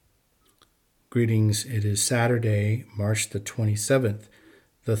Greetings. It is Saturday, March the 27th,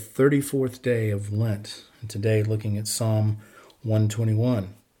 the 34th day of Lent. And today looking at Psalm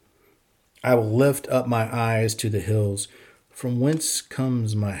 121. I will lift up my eyes to the hills. From whence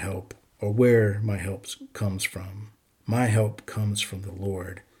comes my help, or where my help comes from? My help comes from the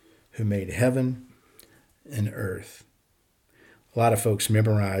Lord, who made heaven and earth. A lot of folks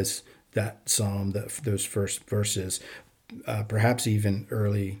memorize that psalm, those first verses, perhaps even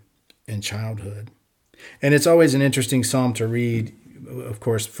early in childhood. And it's always an interesting psalm to read, of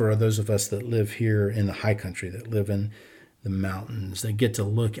course, for those of us that live here in the high country, that live in the mountains. They get to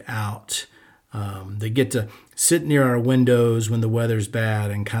look out. They get to sit near our windows when the weather's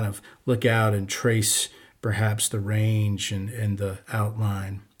bad and kind of look out and trace perhaps the range and the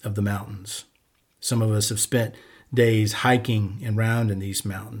outline of the mountains. Some of us have spent days hiking and around in these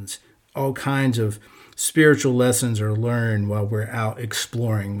mountains. All kinds of spiritual lessons are learned while we're out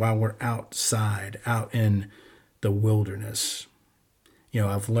exploring, while we're outside, out in the wilderness.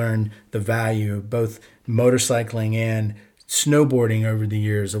 I've learned the value of both motorcycling and snowboarding over the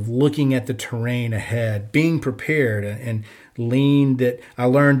years, of looking at the terrain ahead, being prepared, and I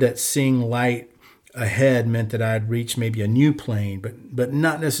learned that seeing light ahead meant that I'd reach maybe a new plane, but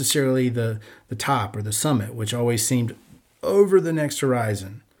not necessarily the top or the summit, which always seemed over the next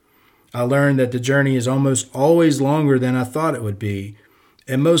horizon. I learned that the journey is almost always longer than I thought it would be.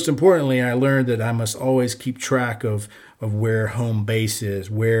 And most importantly, I learned that I must always keep track of where home base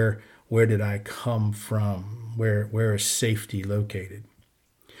is, where did I come from, where is safety located.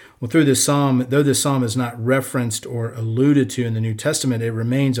 Well, through this psalm, though this psalm is not referenced or alluded to in the New Testament, it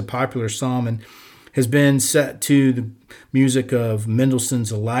remains a popular psalm and has been set to the music of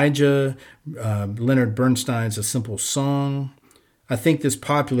Mendelssohn's Elijah, Leonard Bernstein's A Simple Song. I think this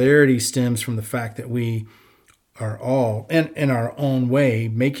popularity stems from the fact that we are all, in our own way,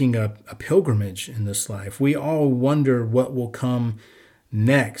 making a pilgrimage in this life. We all wonder what will come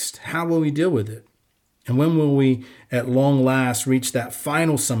next. How will we deal with it? And when will we, at long last, reach that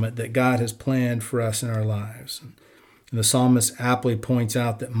final summit that God has planned for us in our lives? And the psalmist aptly points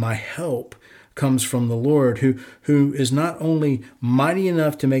out that my help comes from the Lord, who is not only mighty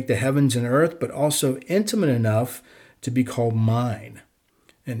enough to make the heavens and earth, but also intimate enough to be called mine.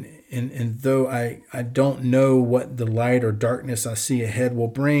 And though I don't know what the light or darkness I see ahead will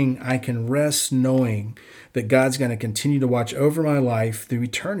bring, I can rest knowing that God's going to continue to watch over my life through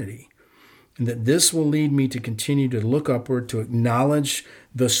eternity. And that this will lead me to continue to look upward, to acknowledge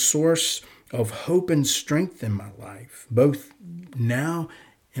the source of hope and strength in my life, both now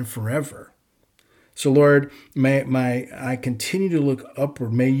and forever. So Lord, may I continue to look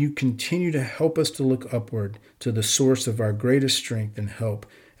upward. May you continue to help us to look upward to the source of our greatest strength and help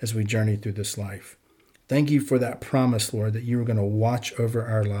as we journey through this life. Thank you for that promise, Lord, that you are going to watch over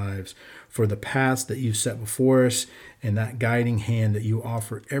our lives, for the paths that you've set before us and that guiding hand that you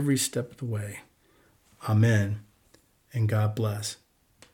offer every step of the way. Amen, and God bless.